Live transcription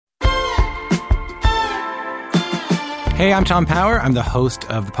Hey, I'm Tom Power. I'm the host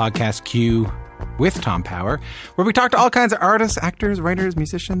of the podcast Q with Tom Power, where we talk to all kinds of artists, actors, writers,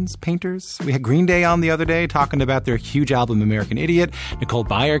 musicians, painters. We had Green Day on the other day talking about their huge album, American Idiot. Nicole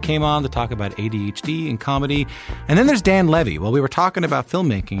Byer came on to talk about ADHD and comedy. And then there's Dan Levy. While we were talking about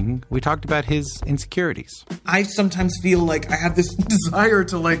filmmaking, we talked about his insecurities. I sometimes feel like I have this desire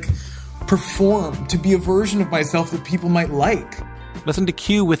to perform, to be a version of myself that people might like. Listen to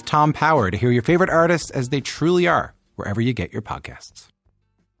Q with Tom Power to hear your favorite artists as they truly are, wherever you get your podcasts.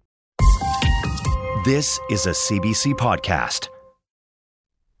 This is a CBC podcast.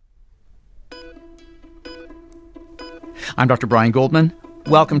 I'm Dr. Brian Goldman.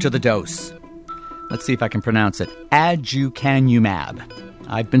 Welcome to The Dose. Let's see if I can pronounce it. Aducanumab.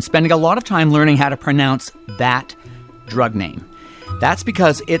 I've been spending a lot of time learning how to pronounce that drug name. That's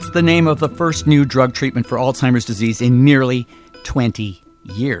because it's the name of the first new drug treatment for Alzheimer's disease in nearly 20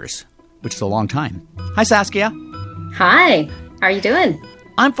 years, which is a long time. Hi, Saskia. Hi. How are you doing?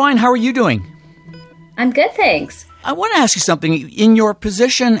 I'm fine. How are you doing? I'm good, thanks. I want to ask you something. In your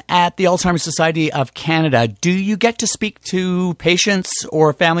position at the Alzheimer Society of Canada, do you get to speak to patients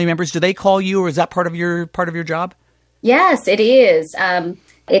or family members? Do they call you, or is that part of your job? Yes, it is.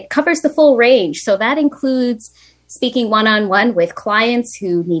 It covers the full range. So that includes speaking one-on-one with clients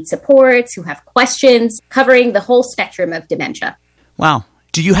who need supports, who have questions, covering the whole spectrum of dementia. Wow.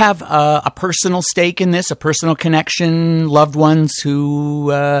 Do you have a personal stake in this, a personal connection, loved ones who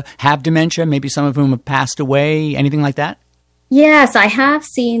have dementia, maybe some of whom have passed away, anything like that? Yes, I have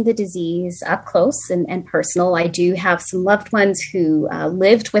seen the disease up close and personal. I do have some loved ones who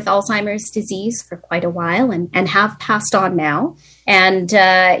lived with Alzheimer's disease for quite a while and have passed on now. And,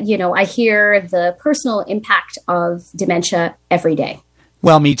 I hear the personal impact of dementia every day.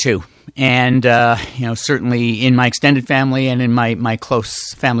 Well, me too. And, certainly in my extended family and in my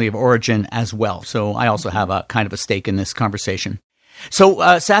close family of origin as well. So I also have a kind of a stake in this conversation.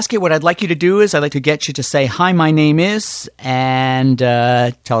 So, Saskia, what I'd like you to do is I'd like to get you to say, hi, my name is, and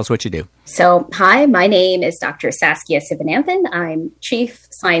tell us what you do. So, hi, my name is Dr. Saska Sivananthan. I'm Chief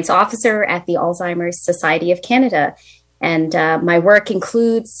Science Officer at the Alzheimer Society of Canada. And my work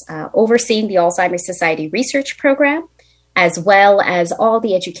includes overseeing the Alzheimer Society research program, as well as all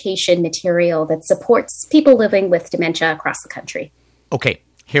the education material that supports people living with dementia across the country. Okay,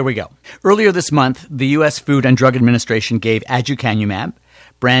 here we go. Earlier this month, the U.S. Food and Drug Administration gave aducanumab,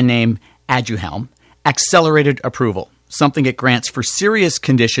 brand name Aduhelm, accelerated approval, something it grants for serious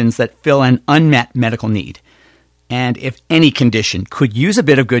conditions that fill an unmet medical need. And if any condition could use a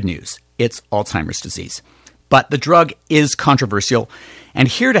bit of good news, it's Alzheimer's disease. But the drug is controversial, and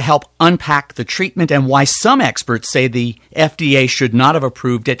here to help unpack the treatment and why some experts say the FDA should not have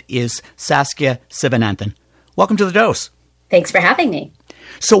approved it is Saska Sivananthan. Welcome to The Dose. Thanks for having me.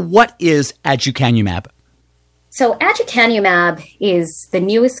 So what is aducanumab? So aducanumab is the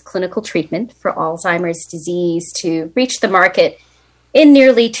newest clinical treatment for Alzheimer's disease to reach the market in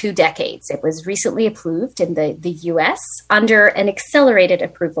nearly 2 decades. It was recently approved in the U.S. under an accelerated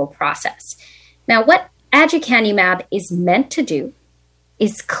approval process. Now, what aducanumab is meant to do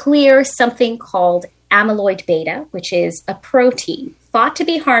is clear something called amyloid beta, which is a protein thought to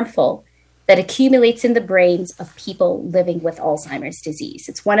be harmful that accumulates in the brains of people living with Alzheimer's disease.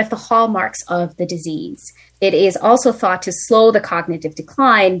 It's one of the hallmarks of the disease. It is also thought to slow the cognitive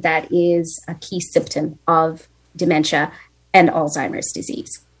decline that is a key symptom of dementia and Alzheimer's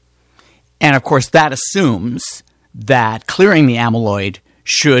disease. And of course, that assumes that clearing the amyloid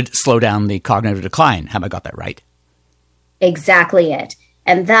should slow down the cognitive decline. Have I got that right? Exactly it.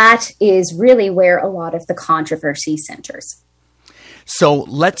 And that is really where a lot of the controversy centers. So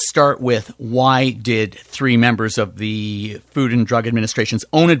let's start with, why did 3 members of the Food and Drug Administration's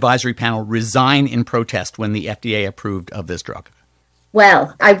own advisory panel resign in protest when the FDA approved of this drug?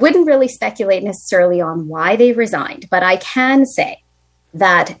 Well, I wouldn't really speculate necessarily on why they resigned, but I can say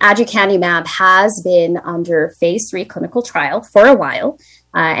that aducanumab has been under phase 3 clinical trial for a while,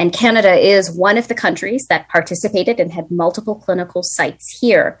 and Canada is one of the countries that participated and had multiple clinical sites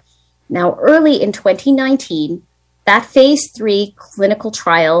here. Now, early in 2019, that phase 3 clinical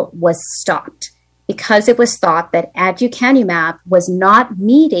trial was stopped because it was thought that aducanumab was not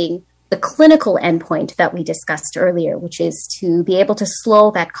meeting the clinical endpoint that we discussed earlier, which is to be able to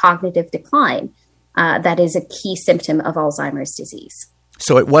slow that cognitive decline that is a key symptom of Alzheimer's disease.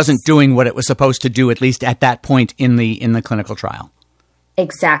 So it wasn't doing what it was supposed to do, at least at that point in the clinical trial.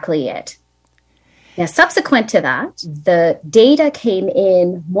 Exactly it. Now, subsequent to that, the data came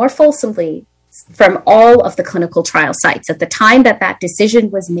in more fulsomely from all of the clinical trial sites. At the time that decision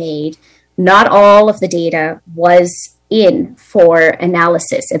was made, not all of the data was in for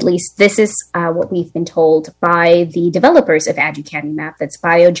analysis. At least this is what we've been told by the developers of aducanumab, that's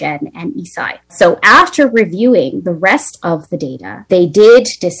Biogen and Eisai. So after reviewing the rest of the data, they did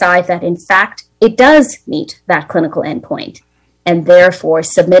decide that, in fact, it does meet that clinical endpoint, and therefore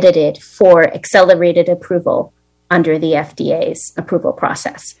submitted it for accelerated approval under the FDA's approval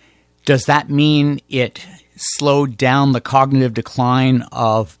process. Does that mean it slowed down the cognitive decline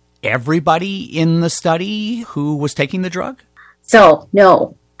of everybody in the study who was taking the drug? So,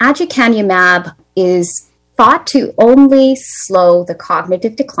 no. Aducanumab is thought to only slow the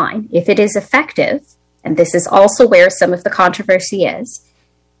cognitive decline if it is effective, and this is also where some of the controversy is,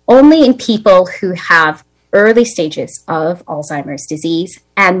 only in people who have early stages of Alzheimer's disease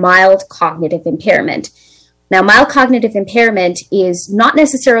and mild cognitive impairment. Now, mild cognitive impairment is not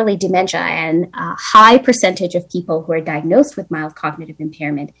necessarily dementia, and a high percentage of people who are diagnosed with mild cognitive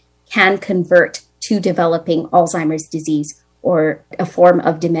impairment can convert to developing Alzheimer's disease or a form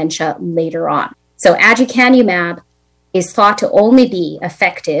of dementia later on. So aducanumab is thought to only be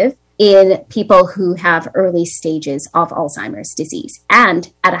effective in people who have early stages of Alzheimer's disease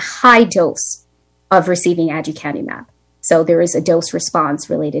and at a high dose of receiving aducanumab. So there is a dose response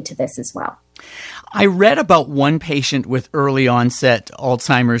related to this as well. I read about one patient with early onset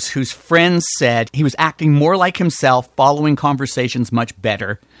Alzheimer's whose friends said he was acting more like himself, following conversations much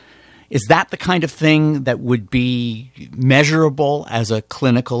better. Is that the kind of thing that would be measurable as a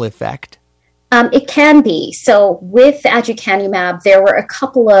clinical effect? It can be. So with aducanumab, there were a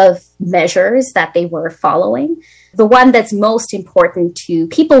couple of measures that they were following. The one that's most important to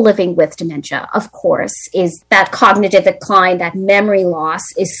people living with dementia, of course, is that cognitive decline, that memory loss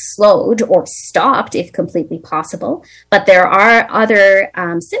is slowed or stopped if completely possible. But there are other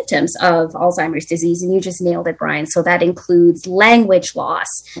symptoms of Alzheimer's disease, and you just nailed it, Brian. So that includes language loss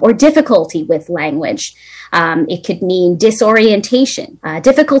or difficulty with language. It could mean disorientation,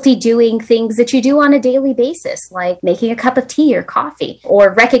 difficulty doing things that you do on a daily basis, like making a cup of tea or coffee,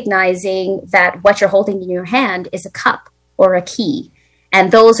 or recognizing that what you're holding in your hand is a cup or a key.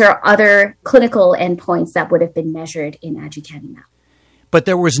 And those are other clinical endpoints that would have been measured in aducanumab. But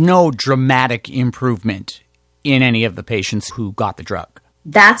there was no dramatic improvement in any of the patients who got the drug.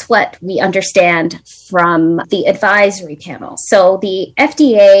 That's what we understand from the advisory panel. So the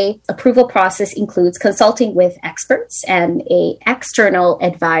FDA approval process includes consulting with experts and an external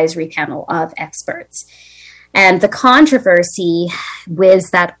advisory panel of experts. And the controversy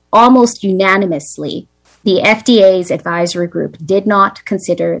was that almost unanimously, the FDA's advisory group did not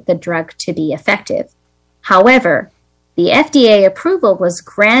consider the drug to be effective. However, the FDA approval was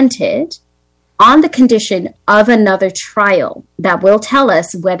granted on the condition of another trial that will tell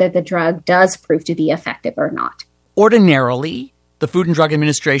us whether the drug does prove to be effective or not. Ordinarily, the Food and Drug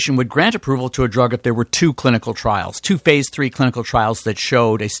Administration would grant approval to a drug if there were two clinical trials, two phase 3 clinical trials that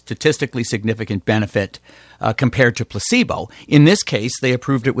showed a statistically significant benefit compared to placebo. In this case, they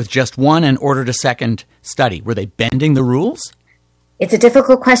approved it with just one and ordered a second study. Were they bending the rules? It's a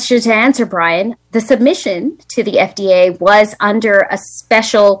difficult question to answer, Brian. The submission to the FDA was under a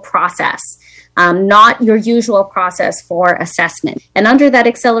special process. Not your usual process for assessment. And under that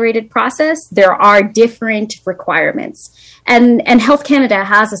accelerated process, there are different requirements. And Health Canada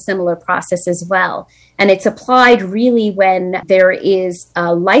has a similar process as well. And it's applied really when there is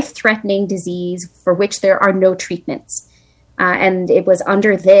a life-threatening disease for which there are no treatments. And it was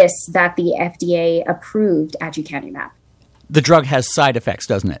under this that the FDA approved aducanumab. The drug has side effects,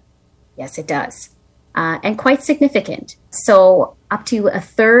 doesn't it? Yes, it does. And quite significant. So up to a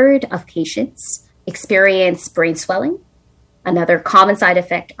third of patients experience brain swelling. Another common side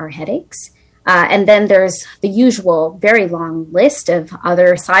effect are headaches. And then there's the usual very long list of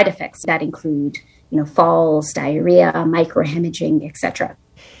other side effects that include, falls, diarrhea, microhemorrhaging, etc.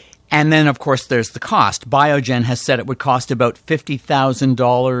 And then, of course, there's the cost. Biogen has said it would cost about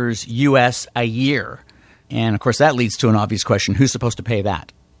 $50,000 US a year. And, of course, that leads to an obvious question. Who's supposed to pay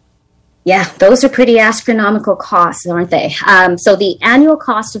that? Yeah, those are pretty astronomical costs, aren't they? So the annual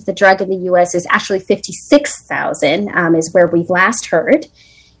cost of the drug in the U.S. is actually $56,000, is where we've last heard.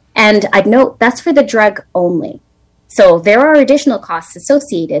 And I'd note that's for the drug only. So there are additional costs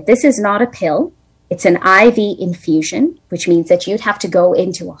associated. This is not a pill. It's an IV infusion, which means that you'd have to go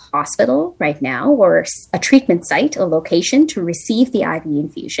into a hospital right now or a treatment site, a location to receive the IV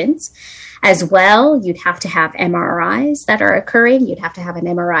infusions. As well, you'd have to have MRIs that are occurring. You'd have to have an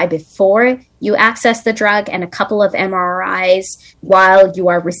MRI before you access the drug and a couple of MRIs while you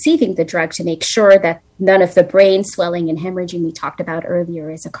are receiving the drug to make sure that none of the brain swelling and hemorrhaging we talked about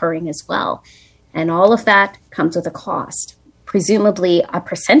earlier is occurring as well. And all of that comes with a cost. Presumably, a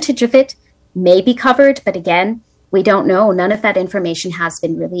percentage of it may be covered, but again, We don't know. None of that information has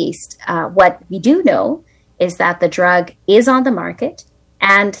been released. What we do know is that the drug is on the market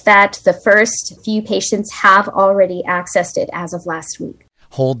and that the first few patients have already accessed it as of last week.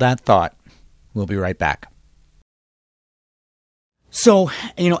 Hold that thought. We'll be right back. So,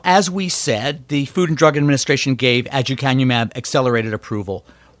 as we said, the Food and Drug Administration gave aducanumab accelerated approval.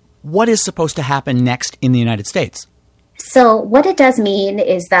 What is supposed to happen next in the United States? So what it does mean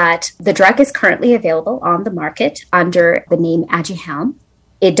is that the drug is currently available on the market under the name Aduhelm.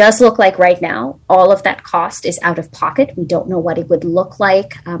 It does look like right now all of that cost is out of pocket. We don't know what it would look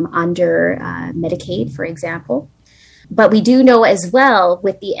like under Medicaid, for example. But we do know as well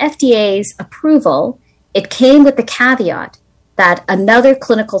with the FDA's approval, it came with the caveat that another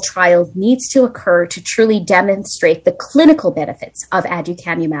clinical trial needs to occur to truly demonstrate the clinical benefits of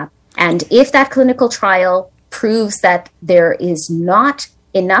aducanumab. And if that clinical trial proves that there is not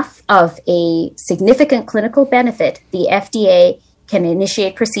enough of a significant clinical benefit, the FDA can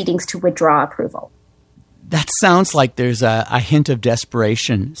initiate proceedings to withdraw approval. That sounds like there's a hint of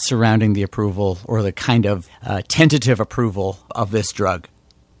desperation surrounding the approval or the kind of tentative approval of this drug.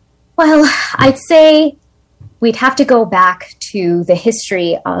 Well, I'd say we'd have to go back to the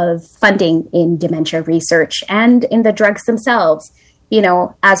history of funding in dementia research and in the drugs themselves.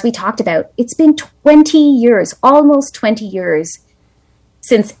 As we talked about, it's been 20 years, almost 20 years,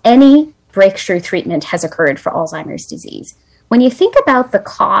 since any breakthrough treatment has occurred for Alzheimer's disease. When you think about the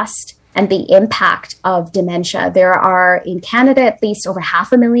cost and the impact of dementia, there are in Canada at least over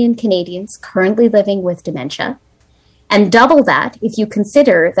 500,000 Canadians currently living with dementia. And double that if you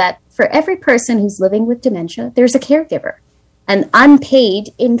consider that for every person who's living with dementia, there's a caregiver, an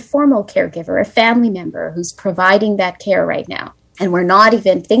unpaid informal caregiver, a family member who's providing that care right now. And we're not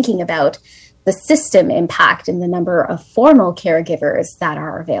even thinking about the system impact and the number of formal caregivers that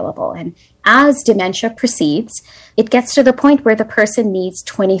are available. And as dementia proceeds, it gets to the point where the person needs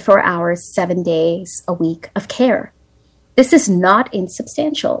 24 hours, 7 days a week of care. This is not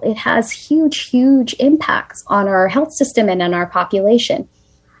insubstantial. It has huge, huge impacts on our health system and on our population.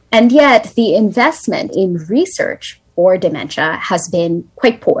 And yet the investment in research for dementia has been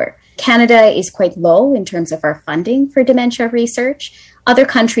quite poor. Canada is quite low in terms of our funding for dementia research. Other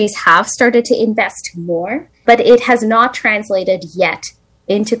countries have started to invest more, but it has not translated yet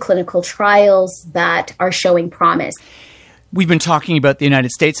into clinical trials that are showing promise. We've been talking about the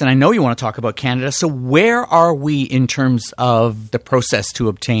United States, and I know you want to talk about Canada. So where are we in terms of the process to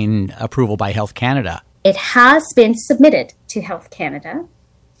obtain approval by Health Canada? It has been submitted to Health Canada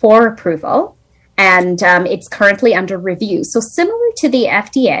for approval, and it's currently under review. So similar to the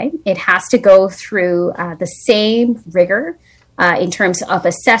FDA, it has to go through the same rigor in terms of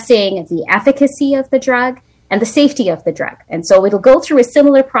assessing the efficacy of the drug and the safety of the drug. And so it'll go through a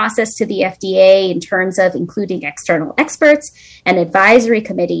similar process to the FDA in terms of including external experts and advisory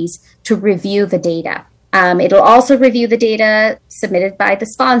committees to review the data. It'll also review the data submitted by the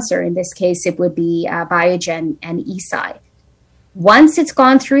sponsor. In this case, it would be Biogen and Eisai. Once it's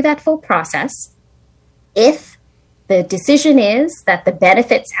gone through that full process, if the decision is that the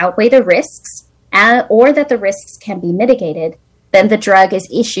benefits outweigh the risks or that the risks can be mitigated, then the drug is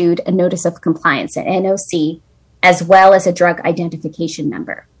issued a notice of compliance, an NOC, as well as a drug identification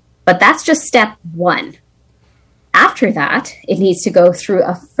number. But that's just step one. After that, it needs to go through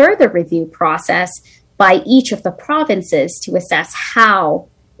a further review process by each of the provinces to assess how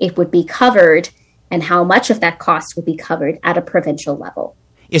it would be covered and how much of that cost would be covered at a provincial level.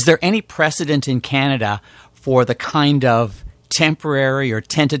 Is there any precedent in Canada for the kind of temporary or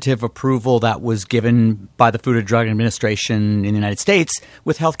tentative approval that was given by the Food and Drug Administration in the United States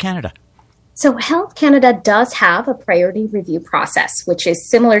with Health Canada? So Health Canada does have a priority review process, which is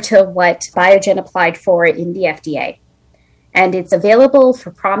similar to what Biogen applied for in the FDA. And it's available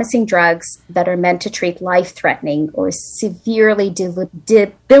for promising drugs that are meant to treat life-threatening or severely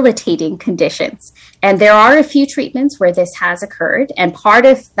debilitating conditions. And there are a few treatments where this has occurred, and part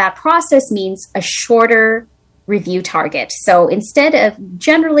of that process means a shorter review target. So instead of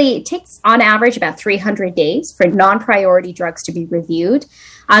generally, it takes on average about 300 days for non-priority drugs to be reviewed.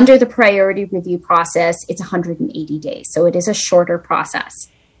 Under the priority review process, it's 180 days. So it is a shorter process.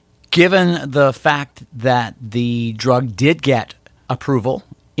 Given the fact that the drug did get approval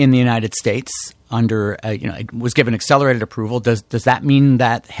in the United States under, it was given accelerated approval, does that mean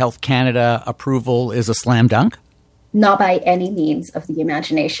that Health Canada approval is a slam dunk? Not by any means of the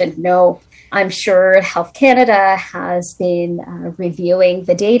imagination, no. I'm sure Health Canada has been reviewing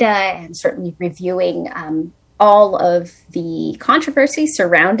the data and certainly reviewing all of the controversy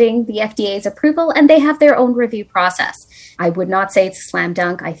surrounding the FDA's approval, and they have their own review process. I would not say it's a slam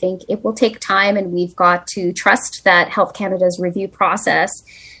dunk. I think it will take time, and we've got to trust that Health Canada's review process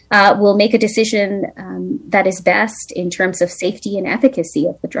will make a decision that is best in terms of safety and efficacy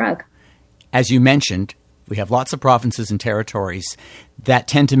of the drug. As you mentioned, we have lots of provinces and territories that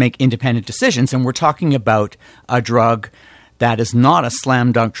tend to make independent decisions, and we're talking about a drug that is not a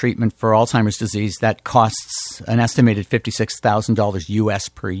slam dunk treatment for Alzheimer's disease that costs an estimated $56,000 US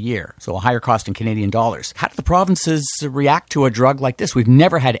per year, so a higher cost in Canadian dollars. How do the provinces react to a drug like this? We've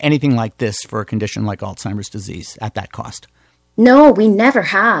never had anything like this for a condition like Alzheimer's disease at that cost. No, we never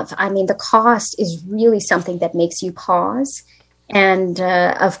have. I mean, the cost is really something that makes you pause. And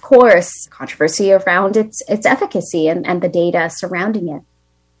of course, controversy around its efficacy and the data surrounding it.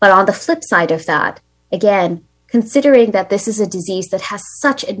 But on the flip side of that, again, considering that this is a disease that has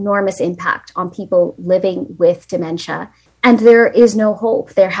such enormous impact on people living with dementia, and there is no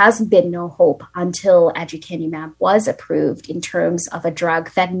hope, there has been no hope until aducanumab was approved in terms of a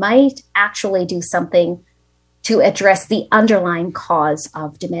drug that might actually do something to address the underlying cause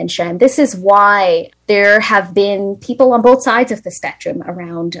of dementia. And this is why there have been people on both sides of the spectrum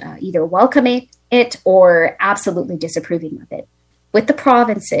around either welcoming it or absolutely disapproving of it. With the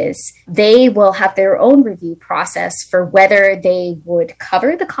provinces, they will have their own review process for whether they would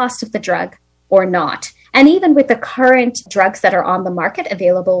cover the cost of the drug or not. And even with the current drugs that are on the market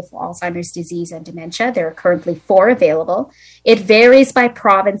available for Alzheimer's disease and dementia, there are currently 4 available. It varies by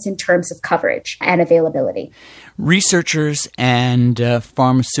province in terms of coverage and availability. Researchers and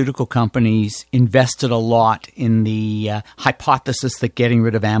pharmaceutical companies invested a lot in the hypothesis that getting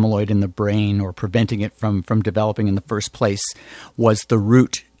rid of amyloid in the brain or preventing it from developing in the first place was the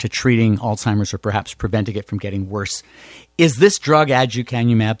route to treating Alzheimer's or perhaps preventing it from getting worse. Is this drug,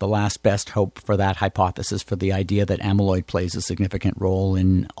 aducanumab, the last best hope for that hypothesis, for the idea that amyloid plays a significant role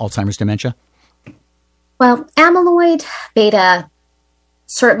in Alzheimer's dementia? Well, amyloid beta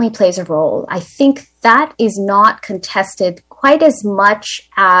certainly plays a role. I think that is not contested quite as much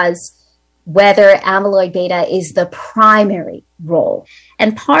as whether amyloid beta is the primary role.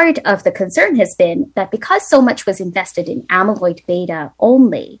 And part of the concern has been that because so much was invested in amyloid beta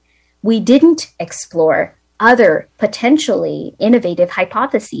only, we didn't explore other potentially innovative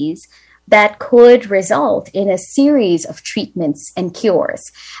hypotheses that could result in a series of treatments and cures.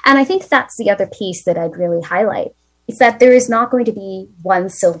 And I think that's the other piece that I'd really highlight, is that there is not going to be one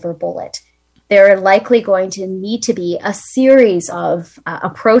silver bullet. There are likely going to need to be a series of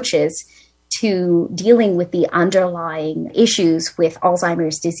approaches to dealing with the underlying issues with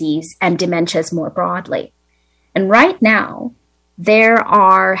Alzheimer's disease and dementias more broadly. And right now, there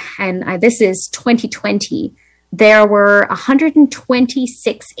are, and this is 2020, there were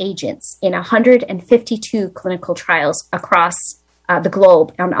 126 agents in 152 clinical trials across the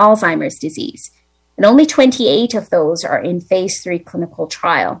globe on Alzheimer's disease. And only 28 of those are in phase 3 clinical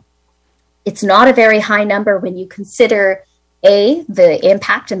trial. It's not a very high number when you consider, A, the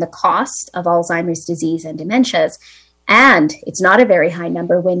impact and the cost of Alzheimer's disease and dementias, and it's not a very high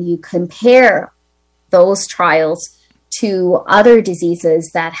number when you compare those trials to other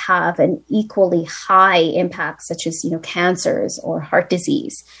diseases that have an equally high impact, such as, cancers or heart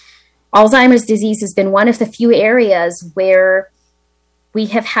disease. Alzheimer's disease has been one of the few areas where we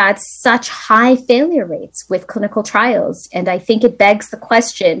have had such high failure rates with clinical trials. And I think it begs the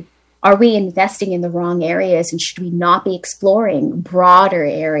question, are we investing in the wrong areas, and should we not be exploring broader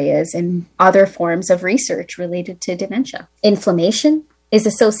areas and other forms of research related to dementia? Inflammation is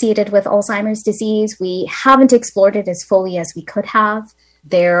associated with Alzheimer's disease. We haven't explored it as fully as we could have.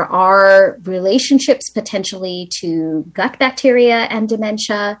 There are relationships potentially to gut bacteria and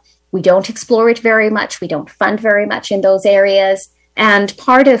dementia. We don't explore it very much. We don't fund very much in those areas. And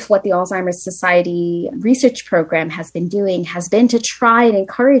part of what the Alzheimer Society research program has been doing has been to try and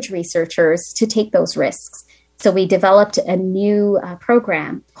encourage researchers to take those risks. So we developed a new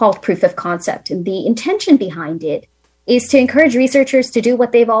program called Proof of Concept. And the intention behind it is to encourage researchers to do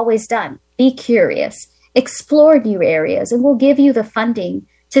what they've always done. Be curious, explore new areas, and we'll give you the funding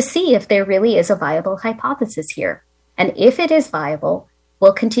to see if there really is a viable hypothesis here. And if it is viable,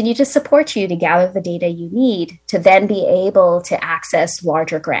 we'll continue to support you to gather the data you need to then be able to access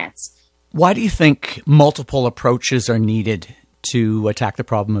larger grants. Why do you think multiple approaches are needed to attack the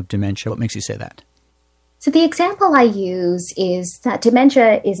problem of dementia? What makes you say that? So the example I use is that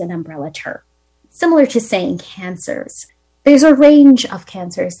dementia is an umbrella term, similar to saying cancers. There's a range of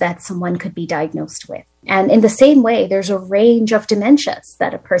cancers that someone could be diagnosed with. And in the same way, there's a range of dementias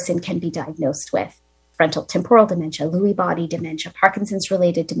that a person can be diagnosed with. Frontal temporal dementia, Lewy body dementia,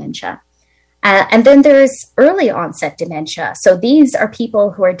 Parkinson's-related dementia. And then there's early onset dementia. So these are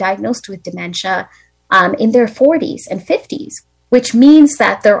people who are diagnosed with dementia in their 40s and 50s, which means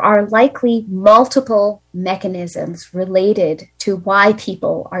that there are likely multiple mechanisms related to why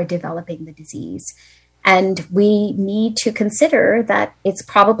people are developing the disease. And we need to consider that it's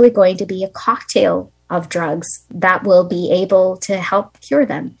probably going to be a cocktail of drugs that will be able to help cure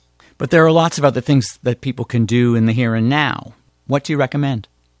them. But there are lots of other things that people can do in the here and now. What do you recommend?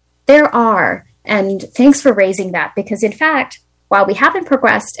 There are. And thanks for raising that, because in fact, while we haven't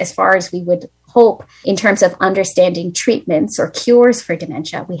progressed as far as we would hope in terms of understanding treatments or cures for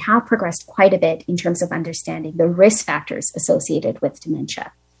dementia, we have progressed quite a bit in terms of understanding the risk factors associated with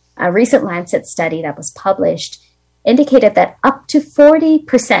dementia. A recent Lancet study that was published indicated that up to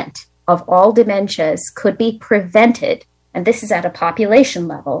 40% of all dementias could be prevented, and this is at a population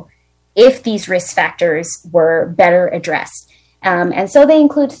level, if these risk factors were better addressed. And so they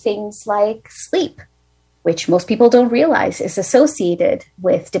include things like sleep, which most people don't realize is associated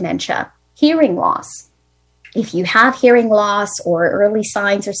with dementia. Hearing loss. If you have hearing loss or early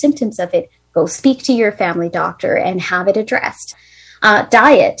signs or symptoms of it, go speak to your family doctor and have it addressed.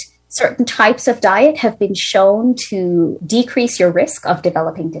 Diet. Certain types of diet have been shown to decrease your risk of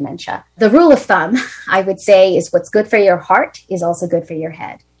developing dementia. The rule of thumb, I would say, is what's good for your heart is also good for your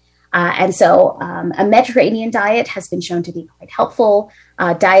head. And so a Mediterranean diet has been shown to be quite helpful.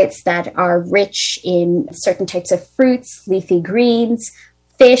 Diets that are rich in certain types of fruits, leafy greens,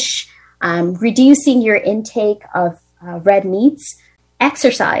 fish, reducing your intake of red meats.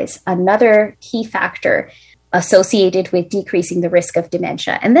 Exercise, another key factor associated with decreasing the risk of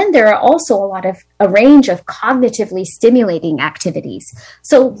dementia. And then there are also a range of cognitively stimulating activities.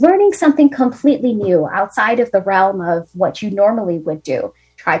 So learning something completely new outside of the realm of what you normally would do.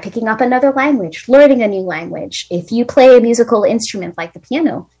 Try picking up another language, learning a new language. If you play a musical instrument like the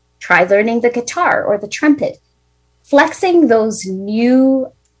piano, try learning the guitar or the trumpet. Flexing those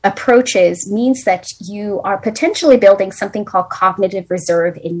new approaches means that you are potentially building something called cognitive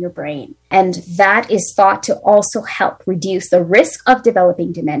reserve in your brain. And that is thought to also help reduce the risk of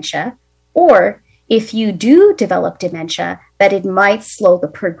developing dementia, or if you do develop dementia, that it might slow the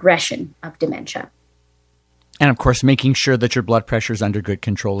progression of dementia. And of course, making sure that your blood pressure is under good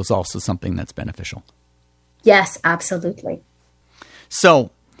control is also something that's beneficial. Yes, absolutely.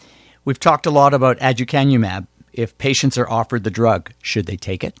 So we've talked a lot about aducanumab. If patients are offered the drug, should they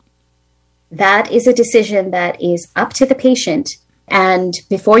take it? That is a decision that is up to the patient. And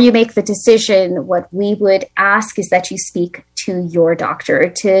before you make the decision, what we would ask is that you speak to your doctor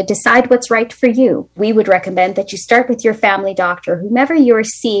to decide what's right for you. We would recommend that you start with your family doctor, whomever you're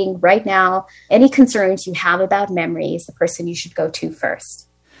seeing right now. Any concerns you have about memory is the person you should go to first.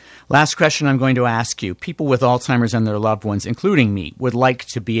 Last question I'm going to ask you. People with Alzheimer's and their loved ones, including me, would like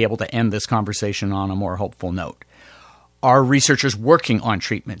to be able to end this conversation on a more hopeful note. Are researchers working on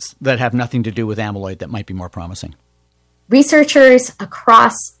treatments that have nothing to do with amyloid that might be more promising? Researchers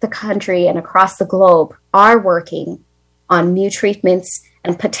across the country and across the globe are working on new treatments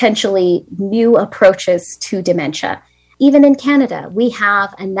and potentially new approaches to dementia. Even in Canada, we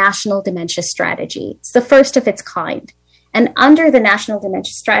have a national dementia strategy. It's the first of its kind. And under the National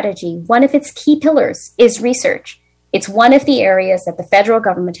Dementia Strategy, one of its key pillars is research. It's one of the areas that the federal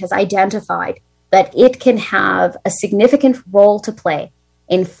government has identified that it can have a significant role to play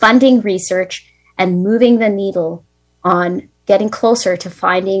in funding research and moving the needle on getting closer to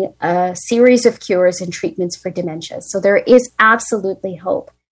finding a series of cures and treatments for dementia. So there is absolutely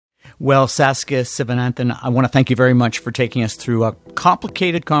hope. Well, Saska Sivananthan, I want to thank you very much for taking us through a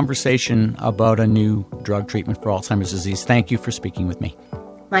complicated conversation about a new drug treatment for Alzheimer's disease. Thank you for speaking with me.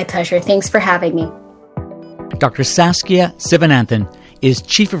 My pleasure. Thanks for having me. Dr. Saska Sivananthan is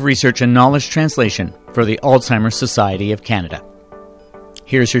Chief of Research and Knowledge Translation for the Alzheimer Society of Canada.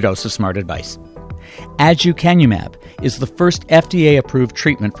 Here's your dose of smart advice. Aducanumab is the first FDA-approved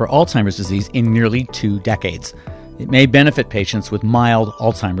treatment for Alzheimer's disease in nearly 2 decades. It may benefit patients with mild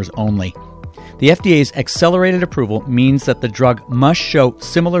Alzheimer's only. The FDA's accelerated approval means that the drug must show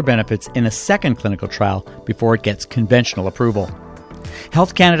similar benefits in a second clinical trial before it gets conventional approval.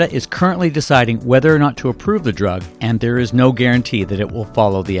 Health Canada is currently deciding whether or not to approve the drug, and there is no guarantee that it will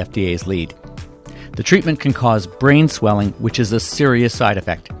follow the FDA's lead. The treatment can cause brain swelling, which is a serious side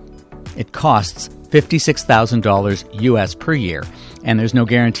effect. It costs $56,000 US per year, and there's no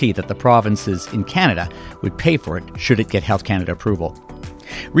guarantee that the provinces in Canada would pay for it should it get Health Canada approval.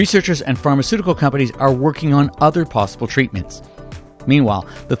 Researchers and pharmaceutical companies are working on other possible treatments. Meanwhile,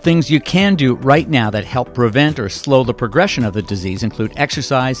 the things you can do right now that help prevent or slow the progression of the disease include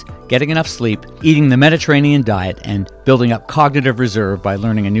exercise, getting enough sleep, eating the Mediterranean diet, and building up cognitive reserve by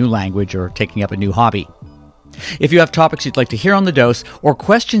learning a new language or taking up a new hobby. If you have topics you'd like to hear on The Dose or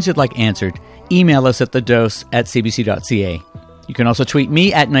questions you'd like answered, email us at thedose@cbc.ca. You can also tweet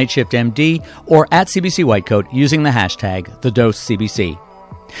me at NightShiftMD or at CBC Whitecoat using the hashtag TheDoseCBC.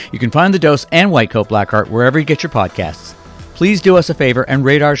 You can find The Dose and Whitecoat Blackheart wherever you get your podcasts. Please do us a favor and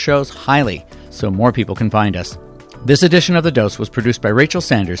rate our shows highly so more people can find us. This edition of The Dose was produced by Rachel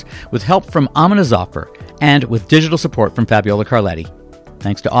Sanders with help from Amina Zafar and with digital support from Fabiola Carletti.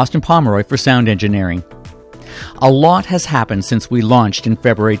 Thanks to Austin Pomeroy for sound engineering. A lot has happened since we launched in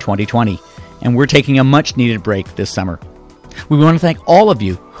February 2020, and we're taking a much-needed break this summer. We want to thank all of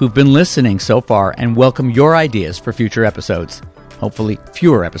you who've been listening so far and welcome your ideas for future episodes. Hopefully,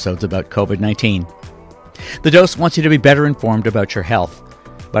 fewer episodes about COVID-19. The Dose wants you to be better informed about your health.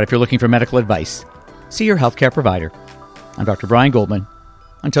 But if you're looking for medical advice, see your healthcare provider. I'm Dr. Brian Goldman.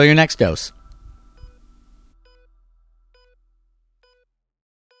 Until your next dose.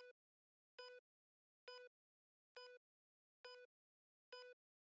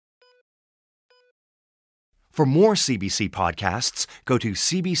 For more CBC podcasts, go to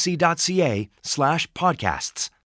cbc.ca/podcasts.